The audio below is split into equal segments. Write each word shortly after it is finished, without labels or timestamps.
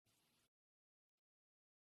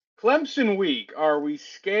Clemson week. Are we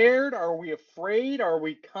scared? Are we afraid? Are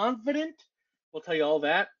we confident? We'll tell you all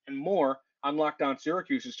that and more on Locked On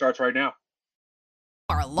Syracuse. It starts right now.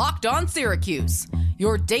 Are Locked On Syracuse,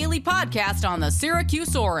 your daily podcast on the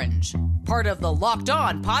Syracuse Orange, part of the Locked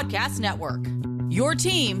On Podcast Network. Your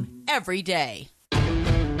team every day.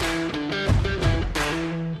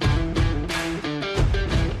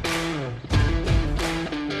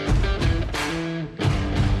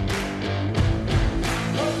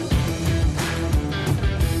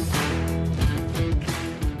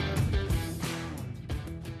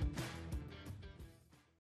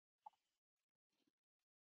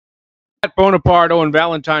 Matt Bonaparte, Owen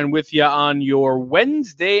Valentine with you on your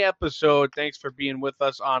Wednesday episode. Thanks for being with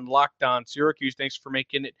us on Locked On Syracuse. Thanks for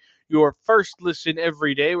making it your first listen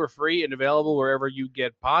every day. We're free and available wherever you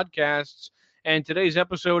get podcasts. And today's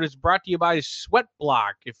episode is brought to you by Sweat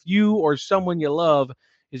Block. If you or someone you love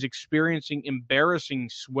is experiencing embarrassing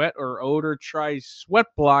sweat or odor, try Sweat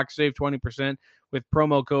Block. Save 20% with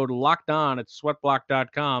promo code Locked On at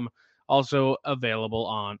sweatblock.com. Also available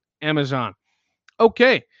on Amazon.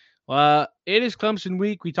 Okay. It is Clemson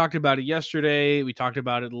week. We talked about it yesterday. We talked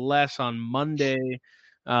about it less on Monday.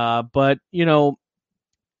 But, you know,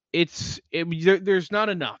 there's not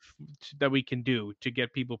enough that we can do to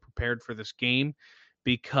get people prepared for this game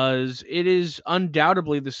because it is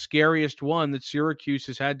undoubtedly the scariest one that Syracuse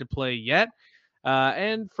has had to play yet.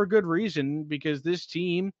 And for good reason, because this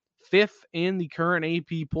team, fifth in the current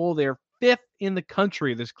AP poll, they're fifth in the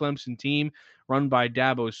country, this Clemson team, run by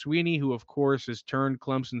Dabo Swinney, who, of course, has turned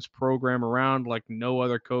Clemson's program around like no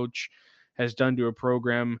other coach has done to a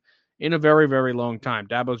program in a very, very long time.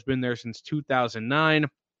 Dabo's been there since 2009.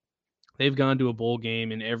 They've gone to a bowl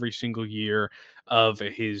game in every single year of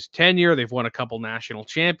his tenure. They've won a couple national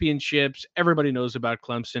championships. Everybody knows about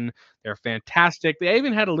Clemson. They're fantastic. They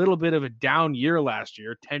even had a little bit of a down year last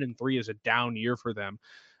year. 10-3 is a down year for them.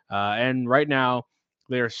 And right now,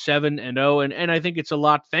 they're 7-0. And I think it's a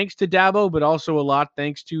lot thanks to Dabo, but also a lot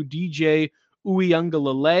thanks to DJ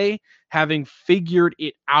Uiagalelei having figured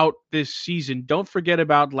it out this season. Don't forget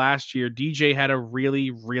about last year. DJ had a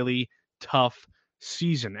really, really tough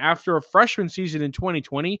season. After a freshman season in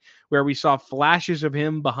 2020, where we saw flashes of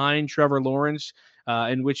him behind Trevor Lawrence,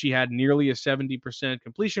 in which he had nearly a 70%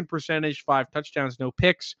 completion percentage, 5 touchdowns, no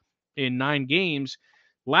picks in 9 games.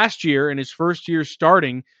 Last year, in his first year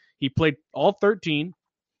starting, he played all 13.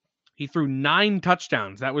 He threw 9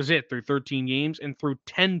 touchdowns. That was it through 13 games and threw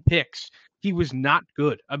 10 picks. He was not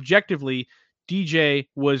good. Objectively, DJ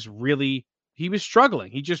was he was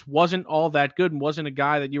struggling. He just wasn't all that good and wasn't a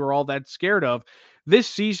guy that you were all that scared of. This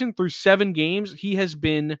season, through 7 games, he has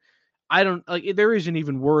been, there isn't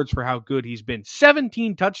even words for how good he's been.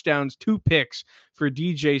 17 touchdowns, 2 picks for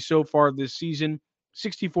DJ so far this season,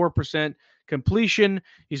 64% completion.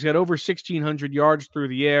 He's got over 1,600 yards through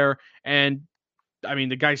the air, and I mean,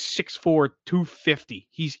 the guy's 6'4", 250.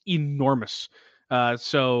 He's enormous.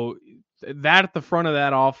 So that at the front of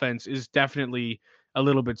that offense is definitely a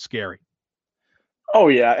little bit scary. Oh,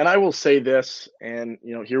 yeah, and I will say this, and,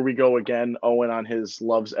 here we go again, Owen on his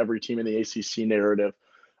loves every team in the ACC narrative.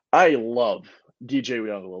 I love DJ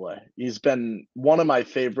Uiagalelei. He's been one of my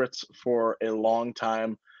favorites for a long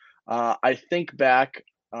time. I think back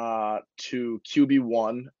to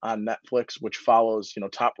QB1 on Netflix, which follows,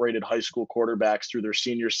 top-rated high school quarterbacks through their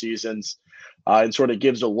senior seasons, and sort of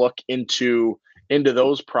gives a look into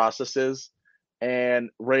those processes.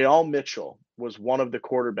 And Rayal Mitchell was one of the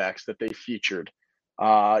quarterbacks that they featured.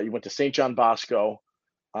 He went to St. John Bosco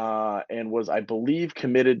and was, I believe,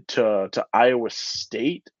 committed to Iowa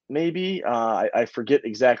State, maybe. I forget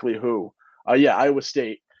exactly who. Iowa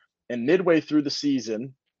State. And midway through the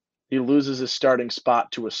season, he loses his starting spot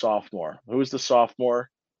to a sophomore. Who's the sophomore?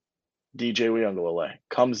 DJ Uiagalelei.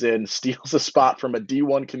 Comes in, steals a spot from a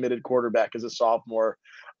D1 committed quarterback as a sophomore.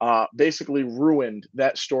 Basically ruined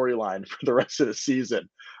that storyline for the rest of the season.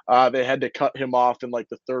 They had to cut him off in like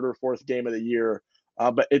the 3rd or 4th game of the year.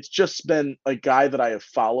 But it's just been a guy that I have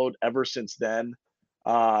followed ever since then.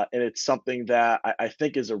 And it's something that I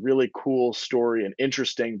think is a really cool story and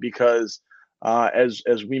interesting because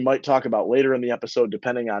as we might talk about later in the episode,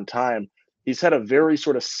 depending on time, he's had a very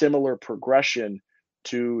sort of similar progression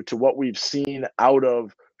to what we've seen out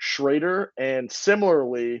of Schrader. And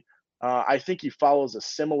similarly, I think he follows a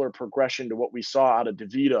similar progression to what we saw out of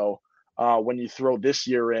DeVito when you throw this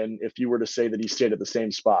year in, if you were to say that he stayed at the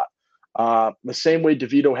same spot. The same way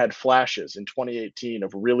DeVito had flashes in 2018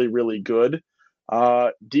 of really, really good.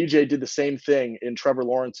 DJ did the same thing in Trevor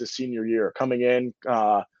Lawrence's senior year. Coming in,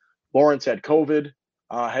 Lawrence had COVID,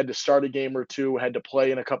 had to start a game or two, had to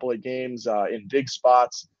play in a couple of games in big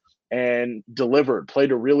spots. and delivered,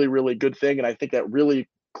 played a really, really good thing. And I think that really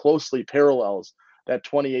closely parallels that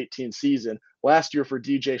 2018 season. Last year for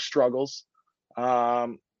DJ struggles,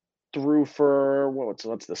 threw for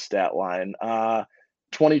what's the stat line?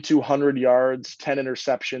 2,200 yards, 10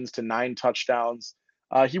 interceptions to 9 touchdowns.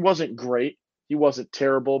 He wasn't great. He wasn't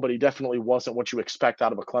terrible, but he definitely wasn't what you expect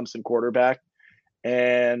out of a Clemson quarterback.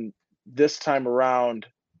 And this time around,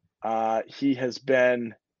 he has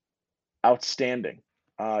been outstanding.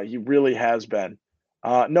 He really has been.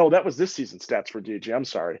 No, that was this season's stats for DJ. I'm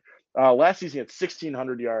sorry. Last season he had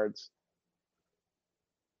 1,600 yards.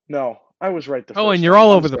 No, I was right the first and you're time.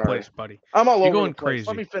 all I'm over the sorry. place, buddy. I'm all You're over going the place. crazy.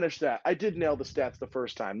 Let me finish that. I did nail the stats the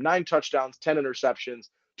first time. 9 touchdowns, 10 interceptions,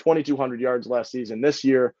 2,200 yards last season. This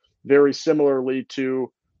year, very similarly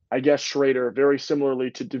to, I guess, Schrader, very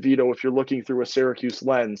similarly to DeVito, if you're looking through a Syracuse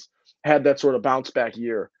lens, had that sort of bounce back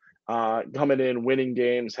year, coming in, winning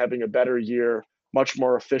games, having a better year, much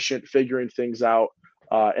more efficient, figuring things out.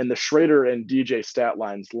 And the Schrader and DJ stat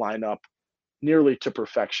lines line up nearly to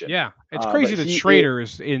perfection. Yeah, it's crazy that Schrader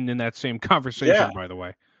is in that same conversation, by the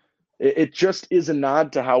way. It just is a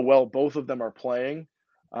nod to how well both of them are playing.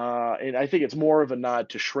 And I think it's more of a nod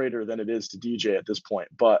to Schrader than it is to DJ at this point.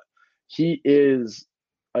 But he is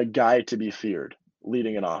a guy to be feared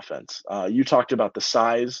leading an offense. You talked about the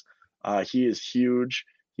size. He is huge.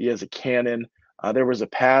 He has a cannon. There was a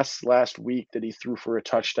pass last week that he threw for a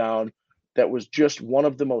touchdown that was just one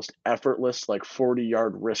of the most effortless, like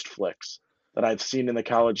 40-yard wrist flicks that I've seen in the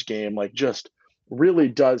college game. Like, just really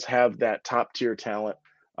does have that top tier talent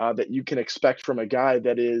that you can expect from a guy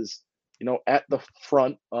that is, at the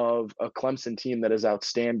front of a Clemson team that is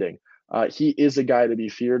outstanding. He is a guy to be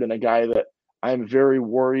feared and a guy that I'm very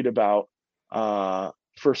worried about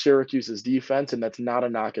for Syracuse's defense, and that's not a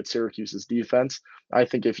knock at Syracuse's defense. I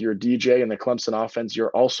think if you're a DJ in the Clemson offense,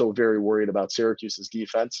 you're also very worried about Syracuse's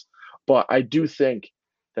defense. But I do think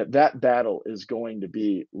that battle is going to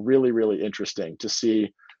be really, really interesting to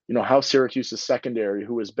see, how Syracuse's secondary,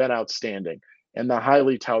 who has been outstanding, and the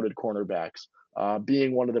highly touted cornerbacks,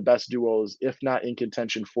 being one of the best duos, if not in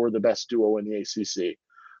contention for the best duo in the ACC,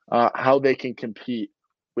 how they can compete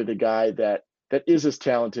with a guy that is as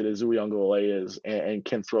talented as Uiagalelei is and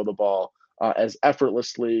can throw the ball as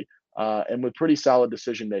effortlessly and with pretty solid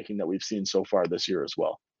decision-making that we've seen so far this year as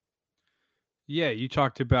well. Yeah, you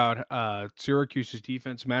talked about Syracuse's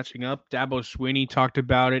defense matching up. Dabo Swinney talked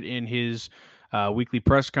about it in his weekly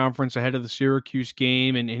press conference ahead of the Syracuse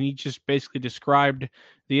game, and he just basically described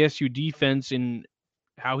the SU defense in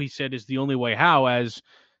how he said is the only way how, as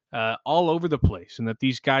all over the place, and that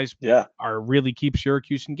these guys are really keep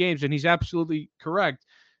Syracuse in games, and he's absolutely correct.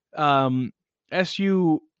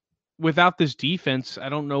 SU, without this defense, I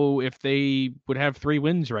don't know if they would have 3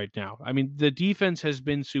 wins right now. I mean, the defense has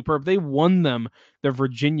been superb. They won them the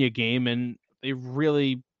Virginia game, and they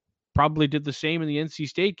really probably did the same in the NC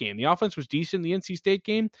State game. The offense was decent in the NC State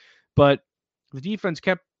game, but the defense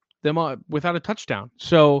kept them without a touchdown.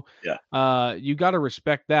 So you got to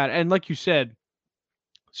respect that. And like you said,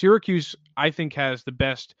 Syracuse, I think, has the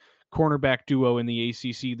best cornerback duo in the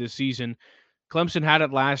ACC this season. Clemson had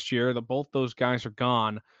it last year. Both those guys are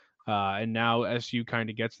gone. And now SU kind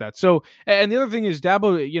of gets that. So, and the other thing is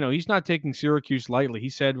Dabo, he's not taking Syracuse lightly. He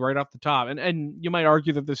said right off the top, and you might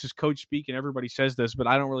argue that this is coach speak and everybody says this, but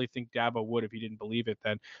I don't really think Dabo would if he didn't believe it,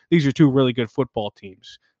 that these are 2 really good football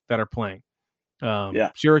teams that are playing.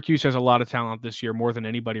 Syracuse has a lot of talent this year, more than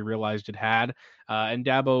anybody realized it had. And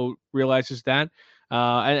Dabo realizes that.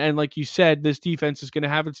 And like you said, this defense is going to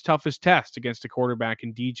have its toughest test against a quarterback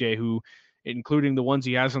in DJ who, including the ones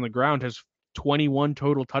he has on the ground, has 21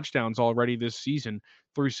 total touchdowns already this season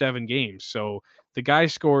through 7 games. So the guy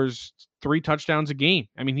scores 3 touchdowns a game.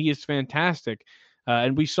 I mean, he is fantastic.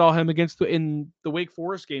 And we saw him in the Wake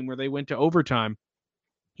Forest game where they went to overtime.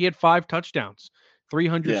 He had 5 touchdowns,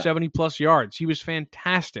 370 plus yards. He was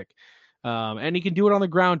fantastic. And he can do it on the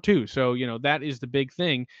ground too. So, that is the big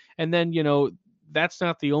thing. And then, that's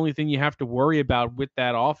not the only thing you have to worry about with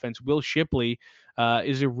that offense. Will Shipley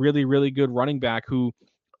is a really, really good running back who,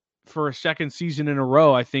 for a second season in a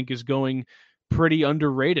row, I think is going pretty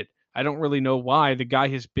underrated. I don't really know why. The guy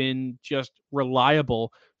has been just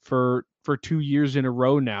reliable for 2 years in a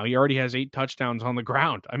row now. He already has 8 touchdowns on the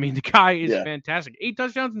ground. I mean, the guy is fantastic. 8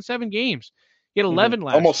 touchdowns in 7 games. He had 11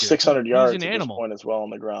 last almost year. 600 yards he's an at animal. This point as well on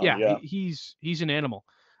the ground. Yeah. He's an animal.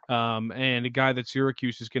 And a guy that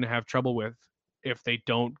Syracuse is going to have trouble with if they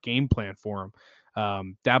don't game plan for him.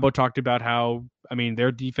 Dabo talked about how,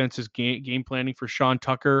 their defense is game planning for Sean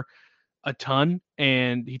Tucker a ton,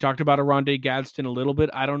 and he talked about Oronde Gadsden a little bit.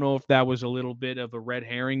 I don't know if that was a little bit of a red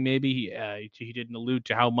herring. Maybe he didn't allude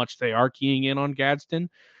to how much they are keying in on Gadsden,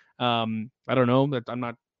 I don't know that I'm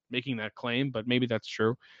not making that claim, but maybe that's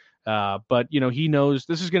true. But he knows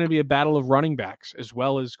this is going to be a battle of running backs as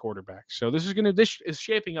well as quarterbacks. So this is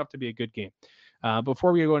shaping up to be a good game.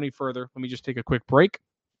 Before we go any further, let me just take a quick break.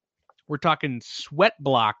 We're talking Sweat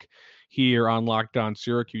Block here on Locked On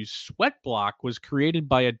Syracuse. Sweat Block was created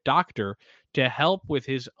by a doctor to help with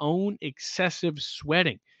his own excessive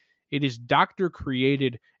sweating. It is doctor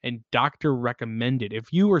created and doctor recommended.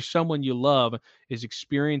 If you or someone you love is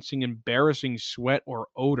experiencing embarrassing sweat or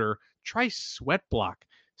odor, try Sweat Block.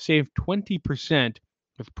 Save 20%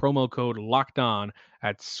 with promo code Locked On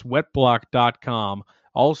at sweatblock.com.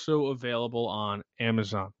 Also available on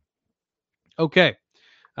Amazon. Okay.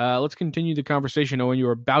 Let's continue the conversation. Owen, you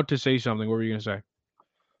were about to say something. What were you going to say?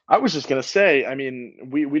 I was just going to say, I mean,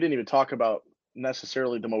 we didn't even talk about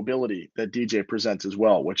necessarily the mobility that DJ presents as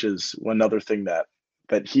well, which is another thing that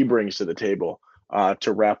he brings to the table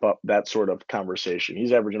to wrap up that sort of conversation.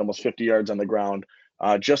 He's averaging almost 50 yards on the ground.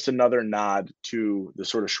 Just another nod to the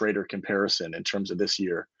sort of Schrader comparison in terms of this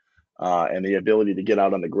year and the ability to get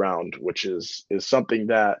out on the ground, which is something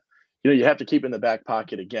that you have to keep in the back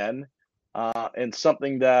pocket again, and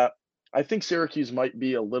something that I think Syracuse might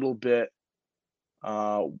be a little bit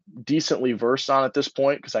decently versed on at this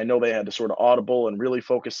point, because I know they had to sort of audible and really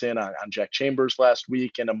focus in on Jack Chambers last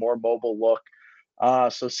week and a more mobile look.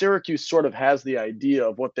 So Syracuse sort of has the idea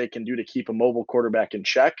of what they can do to keep a mobile quarterback in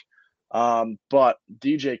check. But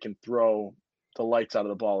DJ can throw the lights out of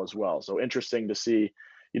the ball as well. So interesting to see,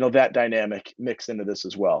 that dynamic mixed into this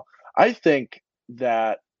as well. I think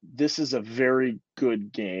that this is a very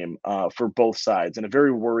good game for both sides, and a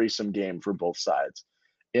very worrisome game for both sides,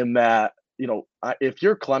 in that, if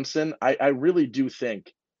you're Clemson, I really do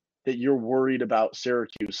think that you're worried about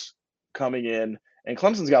Syracuse coming in, and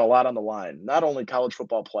Clemson's got a lot on the line, not only college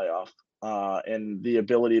football playoff and the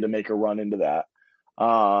ability to make a run into that.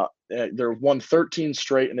 They've won 13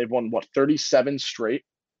 straight, and they've won 37 straight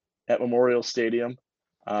at Memorial Stadium.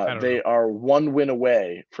 They are one win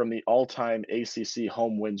away from the all-time ACC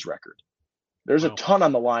home wins record. There's a ton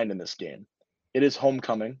on the line in this game. It is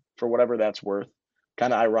homecoming, for whatever that's worth.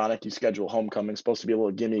 Kind of ironic you schedule homecoming, supposed to be a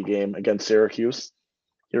little gimme game against Syracuse.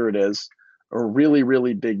 Here it is, a really,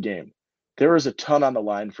 really big game. There is a ton on the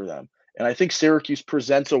line for them. And I think Syracuse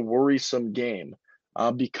presents a worrisome game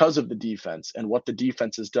because of the defense and what the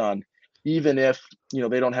defense has done, even if,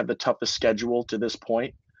 they don't have the toughest schedule to this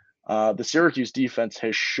point. The Syracuse defense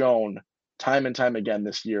has shown time and time again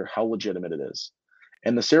this year how legitimate it is.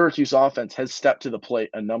 And the Syracuse offense has stepped to the plate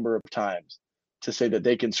a number of times to say that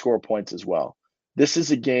they can score points as well. This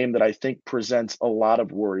is a game that I think presents a lot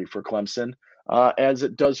of worry for Clemson, as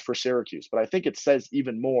it does for Syracuse. But I think it says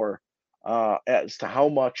even more as to how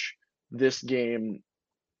much this game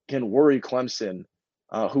can worry Clemson,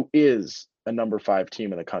 who is a number 5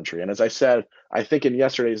 team in the country. And as I said, I think in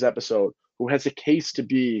yesterday's episode, who has a case to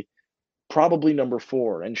be probably number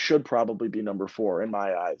 4 and should probably be number 4 in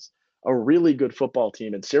my eyes. A really good football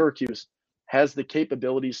team. And Syracuse has the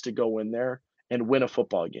capabilities to go in there and win a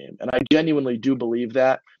football game. And I genuinely do believe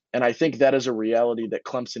that. And I think that is a reality that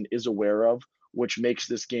Clemson is aware of, which makes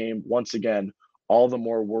this game, once again, all the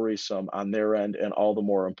more worrisome on their end and all the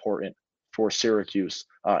more important for Syracuse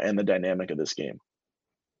and the dynamic of this game.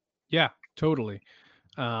 Yeah, totally.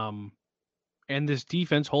 And this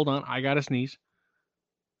defense, hold on, I got to sneeze.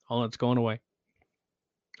 Hold on, it's going away.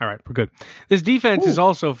 All right, we're good. This defense is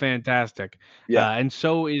also fantastic. Yeah. And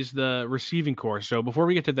so is the receiving core. So before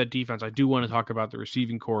we get to that defense, I do want to talk about the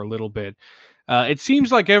receiving core a little bit. It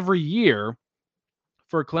seems like every year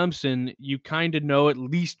for Clemson, you kind of know at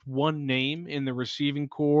least one name in the receiving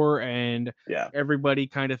core, and everybody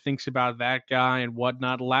kind of thinks about that guy and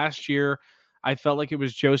whatnot. Last year, I felt like it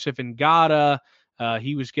was Joseph Ngata.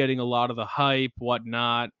 He was getting a lot of the hype,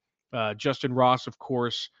 whatnot. Justin Ross, of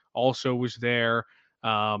course, also was there.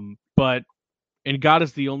 But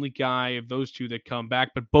Ngata's the only guy of those two that come back.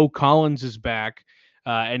 But Bo Collins is back,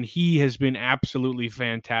 and he has been absolutely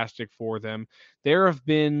fantastic for them. There have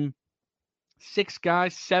been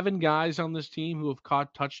 7 guys on this team who have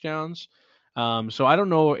caught touchdowns. So I don't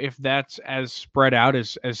know if that's as spread out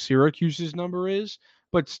as Syracuse's number is,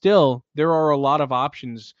 but still, there are a lot of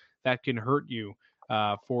options that can hurt you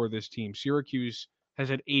for this team. Syracuse has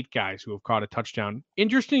had 8 guys who have caught a touchdown.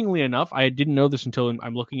 Interestingly enough, I didn't know this until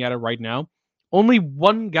I'm looking at it right now. Only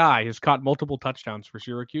one guy has caught multiple touchdowns for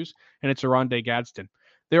Syracuse, and it's Oronde Gadsden.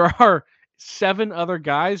 There are 7 other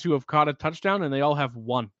guys who have caught a touchdown, and they all have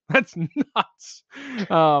 1. That's nuts.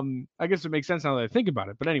 I guess it makes sense now that I think about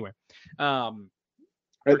it. But anyway, and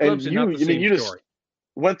you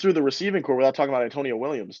went through the receiving core without talking about Antonio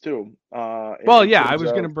Williams too. Well, In yeah, I terms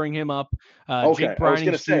was going of to bring him up. okay, Jake I was Browning,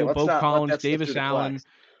 gonna say let's Bo not let Collins, that slip Davis through the Allen.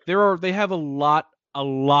 cracks. They have a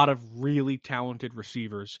lot of really talented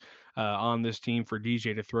receivers on this team for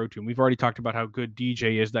DJ to throw to. And we've already talked about how good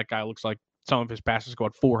DJ is. That guy looks like some of his passes go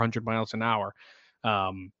at 400 miles an hour.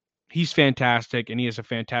 He's fantastic, and he has a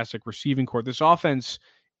fantastic receiving core. This offense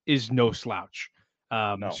is no slouch.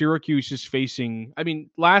 No, Syracuse is facing, I mean,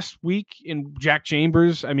 last week in Jack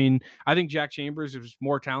Chambers, I mean, I think Jack Chambers is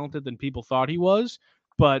more talented than people thought he was,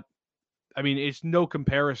 but I mean, it's no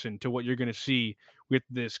comparison to what you're going to see with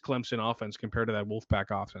this Clemson offense compared to that Wolfpack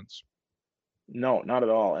offense. no, not at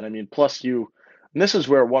all. And I mean, plus and this is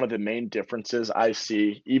where one of the main differences I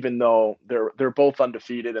see, even though they're both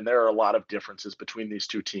undefeated, and there are a lot of differences between these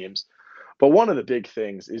two teams. But one of the big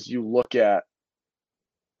things is you look at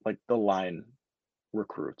like the line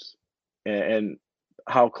recruits and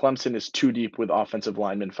how Clemson is too deep with offensive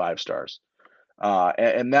linemen 5 stars.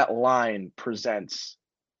 And that line presents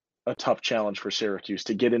a tough challenge for Syracuse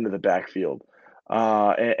to get into the backfield.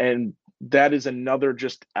 And that is another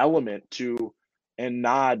just element to and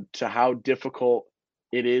nod to how difficult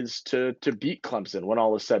it is to beat Clemson when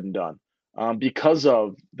all is said and done. Because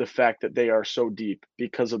of the fact that they are so deep,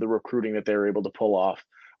 because of the recruiting that they're able to pull off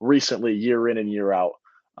recently, year in and year out,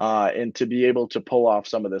 and to be able to pull off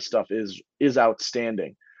some of this stuff is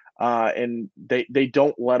outstanding. And they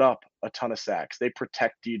don't let up a ton of sacks. They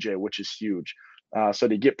protect DJ, which is huge. So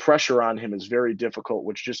to get pressure on him is very difficult,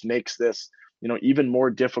 which just makes this, even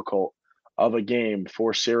more difficult of a game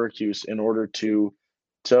for Syracuse in order to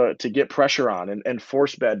get pressure on and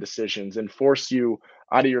force bad decisions and force you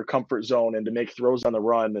out of your comfort zone and to make throws on the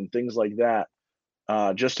run and things like that.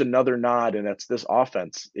 Just another nod, and that's this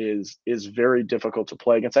offense is very difficult to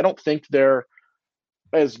play against. I don't think they're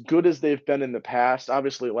as good as they've been in the past.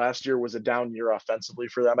 Obviously, last year was a down year offensively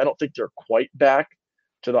for them. I don't think they're quite back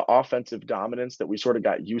to the offensive dominance that we sort of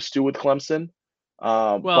got used to with Clemson.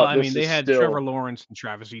 Well, But I mean, this they is had Trevor still, Lawrence and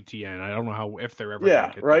Travis Etienne. I don't know how if they're ever going to yeah,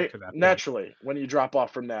 get back right. to that point. Naturally, when you drop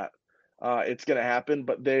off from that, it's going to happen.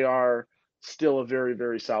 But they are still a very,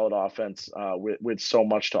 very solid offense with so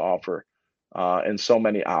much to offer and so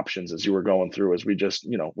many options as you were going through, as we just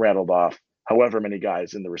rattled off however many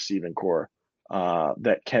guys in the receiving core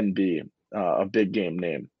that can be a big game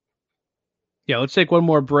name. Yeah, let's take one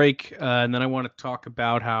more break, and then I want to talk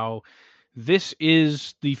about how this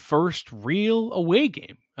is the first real away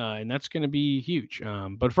game, and that's going to be huge.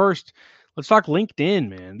 But first, let's talk LinkedIn,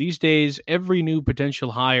 man. These days, every new potential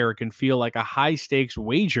hire can feel like a high stakes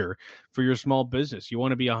wager for your small business. You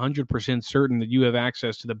want to be 100% certain that you have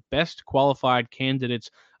access to the best qualified candidates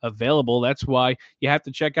available. That's why you have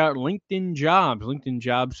to check out LinkedIn Jobs. LinkedIn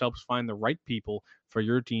Jobs helps find the right people for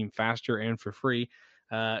your team faster and for free.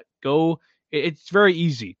 Go it's very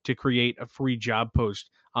easy to create a free job post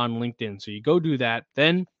on LinkedIn. So you go do that,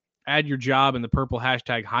 then add your job in the purple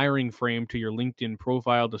hashtag hiring frame to your LinkedIn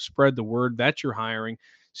profile to spread the word that you're hiring.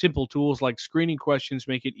 Simple tools like screening questions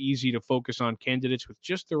make it easy to focus on candidates with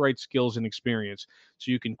just the right skills and experience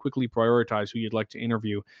so you can quickly prioritize who you'd like to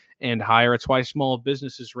interview and hire. It's why small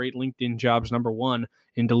businesses rate LinkedIn Jobs #1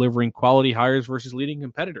 in delivering quality hires versus leading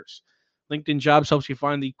competitors. LinkedIn Jobs helps you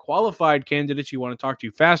find the qualified candidates you want to talk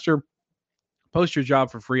to faster. Post your job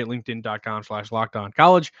for free at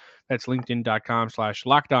linkedin.com/lockedoncollege. That's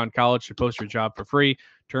linkedin.com/lockedoncollege to post your job for free.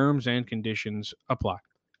 Terms and conditions apply.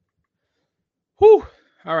 Whew.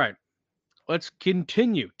 All right. Let's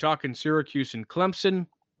continue talking Syracuse and Clemson.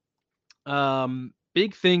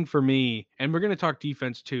 Big thing for me, and we're going to talk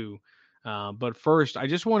defense too. But first, I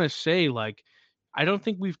just want to say, I don't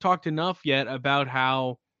think we've talked enough yet about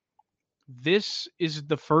how this is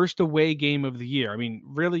the first away game of the year. I mean,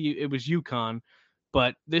 really, it was UConn,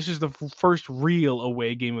 but this is the first real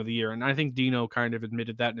away game of the year. And I think Dino kind of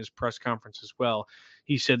admitted that in his press conference as well.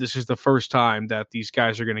 He said this is the first time that these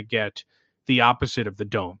guys are going to get the opposite of the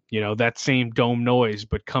dome, that same dome noise,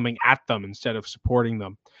 but coming at them instead of supporting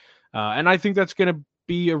them. And I think that's going to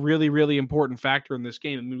be a really, really important factor in this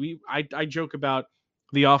game. I mean, I joke about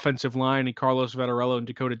the offensive line and Carlos Vettorello and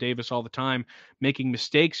Dakota Davis all the time making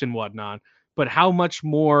mistakes and whatnot. But how much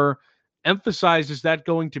more emphasized is that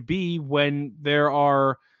going to be when there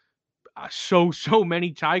are so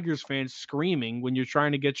many Tigers fans screaming when you're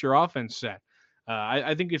trying to get your offense set?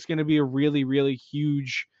 I think it's going to be a really, really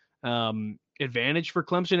huge advantage for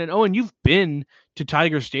Clemson. And Owen, you've been to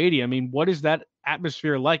Tiger Stadium. I mean, what is that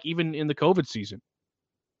atmosphere like, even in the COVID season?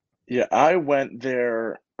 Yeah, I went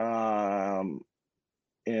there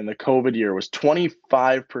in the COVID year. It was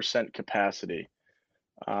 25% capacity.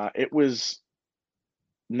 It was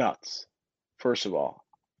nuts. First of all,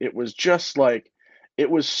 it was just like it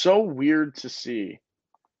was so weird to see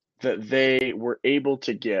that they were able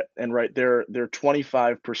to get, and right, their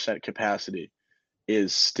 25% capacity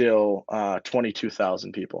is still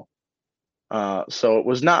 22,000 people. So it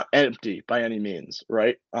was not empty by any means,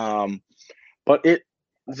 right? But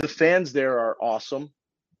the fans there are awesome.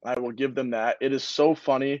 I will give them that. It is so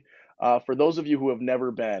funny. For those of you who have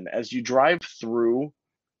never been, as you drive through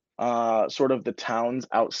sort of the towns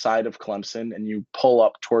outside of Clemson and you pull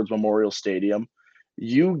up towards Memorial Stadium,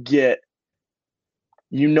 you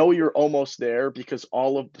know you're almost there because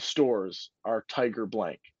all of the stores are Tiger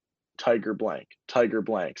blank, Tiger blank, Tiger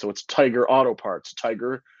blank. So it's Tiger Auto Parts,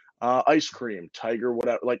 Tiger ice cream, Tiger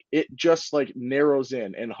whatever. Like it just like narrows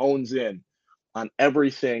in and hones in on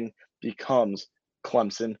everything becomes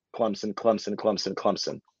Clemson, Clemson, Clemson, Clemson,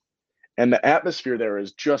 Clemson. And the atmosphere there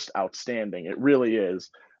is just outstanding. It really is.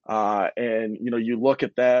 And you look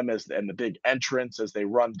at them and the big entrance as they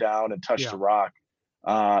run down and touch the rock.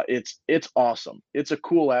 It's awesome. It's a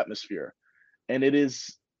cool atmosphere, and it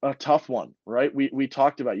is a tough one, right? We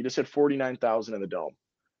talked about, you just said 49,000 in the dome.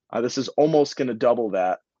 This is almost going to double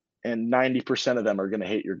that, and 90% of them are going to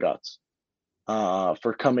hate your guts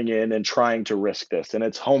for coming in and trying to risk this. And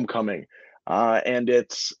it's homecoming, and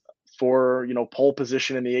it's for pole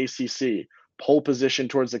position in the ACC, pole position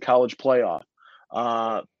towards the college playoff.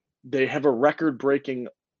 They have a record-breaking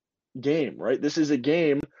game, right? This is a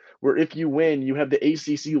game where if you win, you have the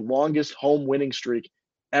ACC longest home winning streak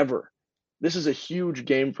ever. This is a huge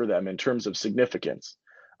game for them in terms of significance.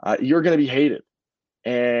 You're going to be hated.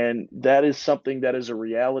 And that is something that is a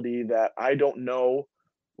reality that I don't know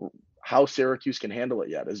how Syracuse can handle it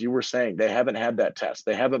yet. As you were saying, they haven't had that test.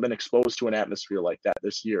 They haven't been exposed to an atmosphere like that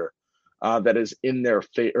this year that is in their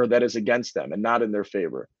favor, or that is against them and not in their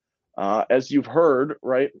favor. As you've heard,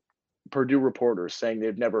 right, Purdue reporters saying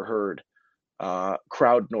they've never heard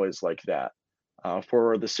crowd noise like that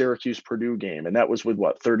for the Syracuse-Purdue game. And that was with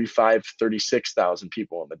 36,000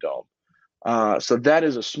 people in the dome. So that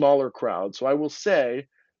is a smaller crowd. So I will say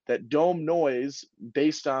that dome noise,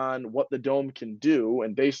 based on what the dome can do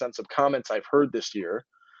and based on some comments I've heard this year,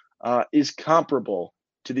 is comparable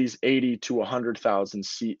to these 80 to 100,000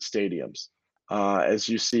 seat stadiums. As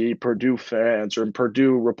you see, Purdue fans or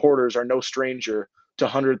Purdue reporters are no stranger to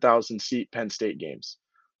 100,000 seat Penn State games.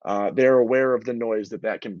 They're aware of the noise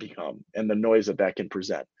that can become and the noise that can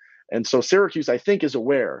present. And so Syracuse, I think, is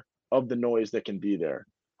aware of the noise that can be there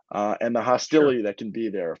and the hostility that can be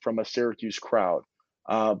there from a Syracuse crowd.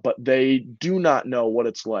 But they do not know what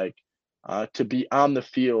it's like to be on the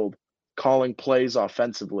field, calling plays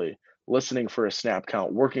offensively, listening for a snap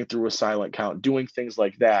count, working through a silent count, doing things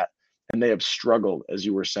like that. And they have struggled, as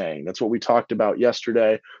you were saying. That's what we talked about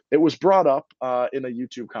yesterday. It was brought up in a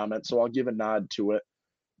YouTube comment, so I'll give a nod to it.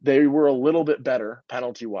 They were a little bit better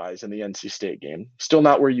penalty-wise in the NC State game. Still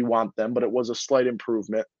not where you want them, but it was a slight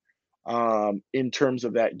improvement in terms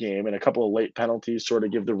of that game. And a couple of late penalties sort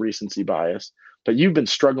of give the recency bias. But you've been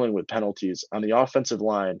struggling with penalties on the offensive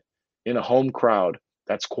line in a home crowd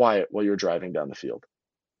that's quiet while you're driving down the field.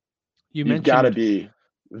 You've got to be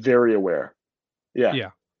very aware. Yeah. Yeah.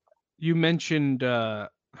 You mentioned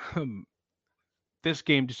this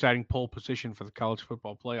game deciding pole position for the college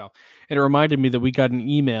football playoff. And it reminded me that we got an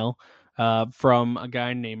email from a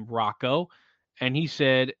guy named Rocco. And he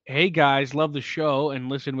said, "Hey guys, love the show and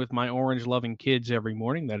listen with my orange loving kids every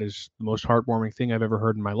morning." That is the most heartwarming thing I've ever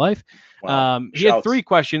heard in my life. Wow. He had 3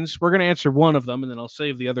 questions. We're going to answer one of them, and then I'll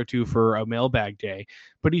save the other 2 for a mailbag day.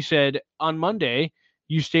 But he said, on Monday,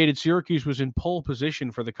 you stated Syracuse was in pole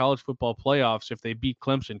position for the college football playoffs if they beat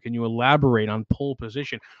Clemson. Can you elaborate on pole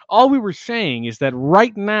position? All we were saying is that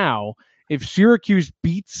right now, if Syracuse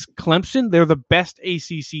beats Clemson, they're the best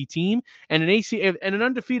ACC team, and an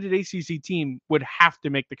undefeated ACC team would have to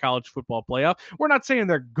make the college football playoff. We're not saying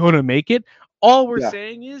they're going to make it. All we're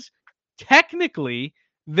saying is technically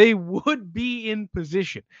they would be in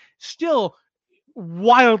position. Still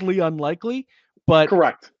wildly unlikely, but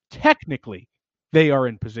correct. Technically they are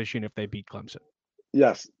in position if they beat Clemson.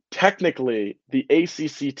 Yes, technically the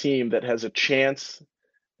ACC team that has a chance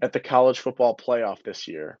at the college football playoff this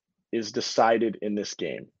year is decided in this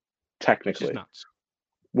game, technically,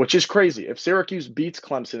 which is crazy. If Syracuse beats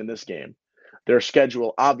Clemson in this game, their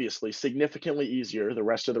schedule obviously significantly easier the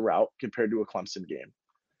rest of the route compared to a Clemson game.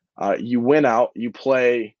 You win out, you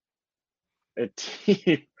play a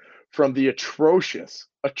team from the atrocious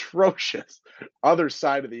other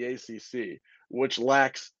side of the ACC, which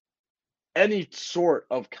lacks any sort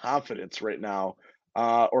of confidence right now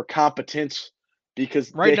or competence,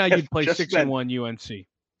 because right now you'd play 6-1 UNC.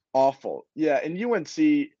 Awful. Yeah, and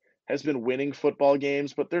UNC has been winning football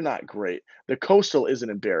games, but they're not great. The Coastal is an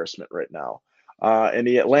embarrassment right now. And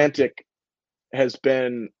the Atlantic has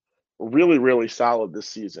been really, really solid this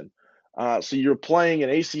season. So you're playing an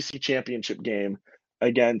ACC championship game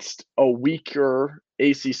against a weaker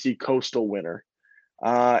ACC Coastal winner.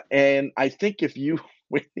 And I think if you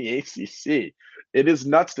win the ACC, it is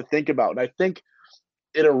nuts to think about. And I think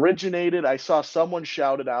it originated, I saw someone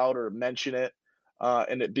shout it out or mention it,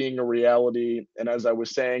 and it being a reality. And as I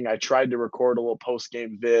was saying, I tried to record a little post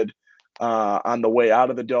game vid on the way out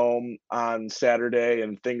of the dome on Saturday,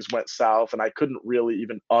 and things went south, and I couldn't really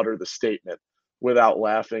even utter the statement without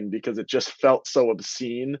laughing because it just felt so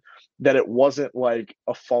obscene that it wasn't like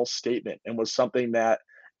a false statement and was something that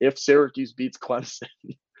if Syracuse beats Clemson,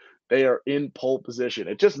 they are in pole position.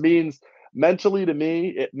 It just means mentally to me,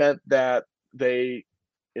 it meant that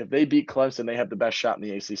if they beat Clemson, they have the best shot in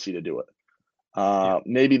the ACC to do it.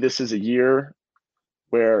 Maybe this is a year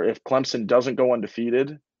where if Clemson doesn't go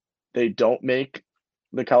undefeated, they don't make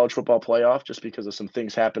the college football playoff just because of some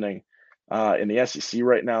things happening in the SEC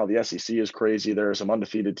right now. The SEC is crazy. There are some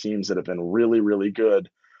undefeated teams that have been really, really good.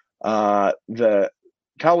 The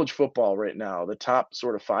college football right now, the top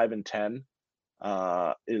sort of 5 and 10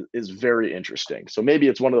 is very interesting. So maybe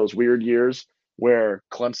it's one of those weird years where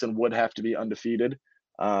Clemson would have to be undefeated.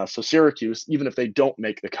 So Syracuse, even if they don't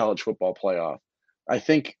make the college football playoff, I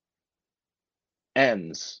think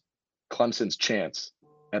ends Clemson's chance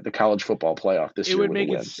at the college football playoff this year. It would make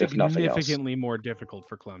it significantly more difficult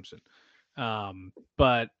for Clemson.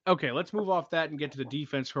 But okay, let's move off that and get to the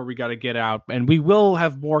defense where we got to get out. And we will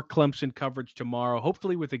have more Clemson coverage tomorrow,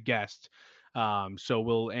 hopefully with a guest. So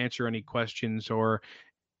we'll answer any questions or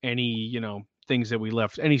any, things that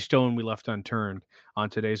any stone we left unturned on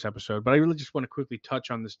today's episode. But I really just want to quickly touch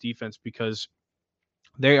on this defense because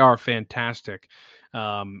they are fantastic.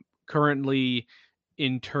 Currently,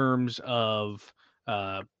 in terms of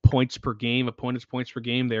opponents points per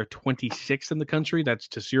game, they're 26th in the country. That's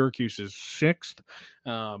to Syracuse's 6th.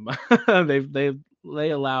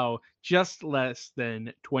 They allow just less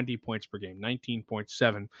than 20 points per game,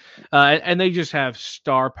 19.7. And they just have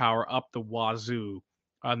star power up the wazoo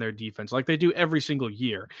on their defense, like they do every single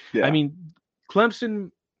year. Yeah. I mean,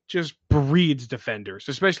 Clemson just breeds defenders,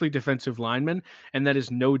 especially defensive linemen, and that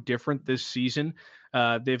is no different this season.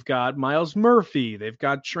 They've got Miles Murphy, they've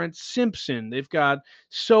got Trent Simpson, they've got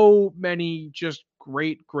so many just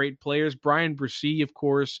great players. Brian Bresee, of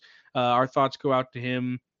course, our thoughts go out to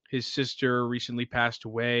him. His sister recently passed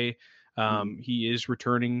away. He is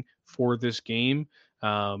returning for this game.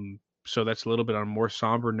 So that's a little bit on a more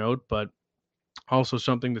somber note, but also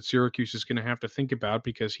something that Syracuse is going to have to think about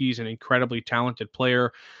because he's an incredibly talented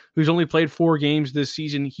player who's only played 4 games this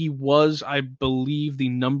season. He was, I believe, the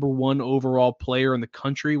number 1 overall player in the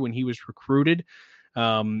country when he was recruited.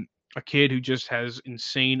 A kid who just has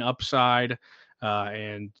insane upside,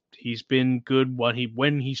 and he's been good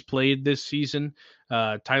when he's played this season.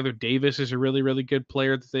 Tyler Davis is a really, really good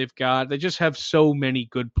player that they've got. They just have so many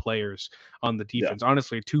good players on the defense. Yeah.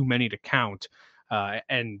 Honestly, too many to count.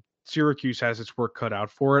 And Syracuse has its work cut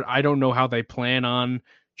out for it. I don't know how they plan on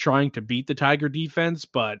trying to beat the Tiger defense,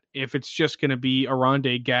 but if it's just going to be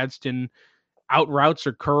Oronde Gadsden out routes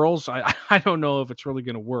or curls, I don't know if it's really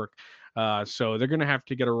going to work. So they're going to have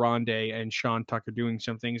to get Oronde and Sean Tucker doing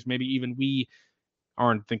some things maybe even we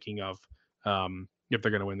aren't thinking of if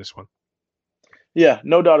they're going to win this one. Yeah,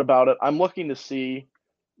 no doubt about it. I'm looking to see,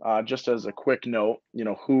 just as a quick note,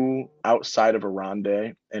 who outside of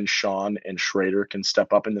Oronde and Sean and Schrader can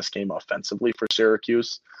step up in this game offensively for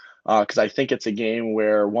Syracuse. Because I think it's a game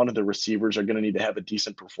where one of the receivers are going to need to have a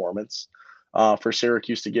decent performance for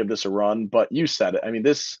Syracuse to give this a run. But you said it. I mean,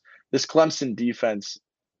 this Clemson defense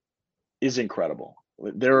is incredible.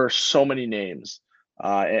 There are so many names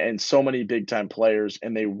and so many big-time players,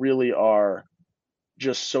 and they really are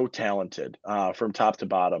just so talented from top to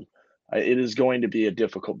bottom. It is going to be a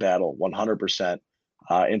difficult battle, 100%.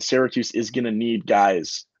 And Syracuse is going to need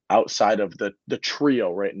guys outside of the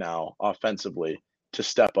trio right now offensively to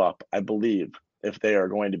step up, I believe, if they are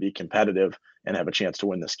going to be competitive and have a chance to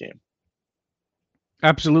win this game.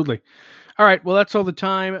 Absolutely. All right. Well, that's all the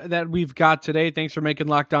time that we've got today. Thanks for making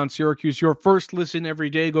Locked On Syracuse your first listen every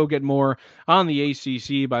day. Go get more on the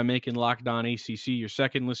ACC by making Locked On ACC your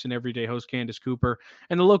second listen every day. Host Candace Cooper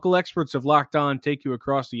and the local experts of Locked On take you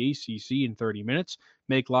across the ACC in 30 minutes.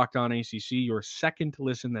 Make Locked On ACC your second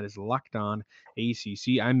listen. That is Locked On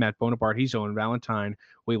ACC. I'm Matt Bonaparte. He's Owen Valentine.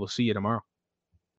 We will see you tomorrow.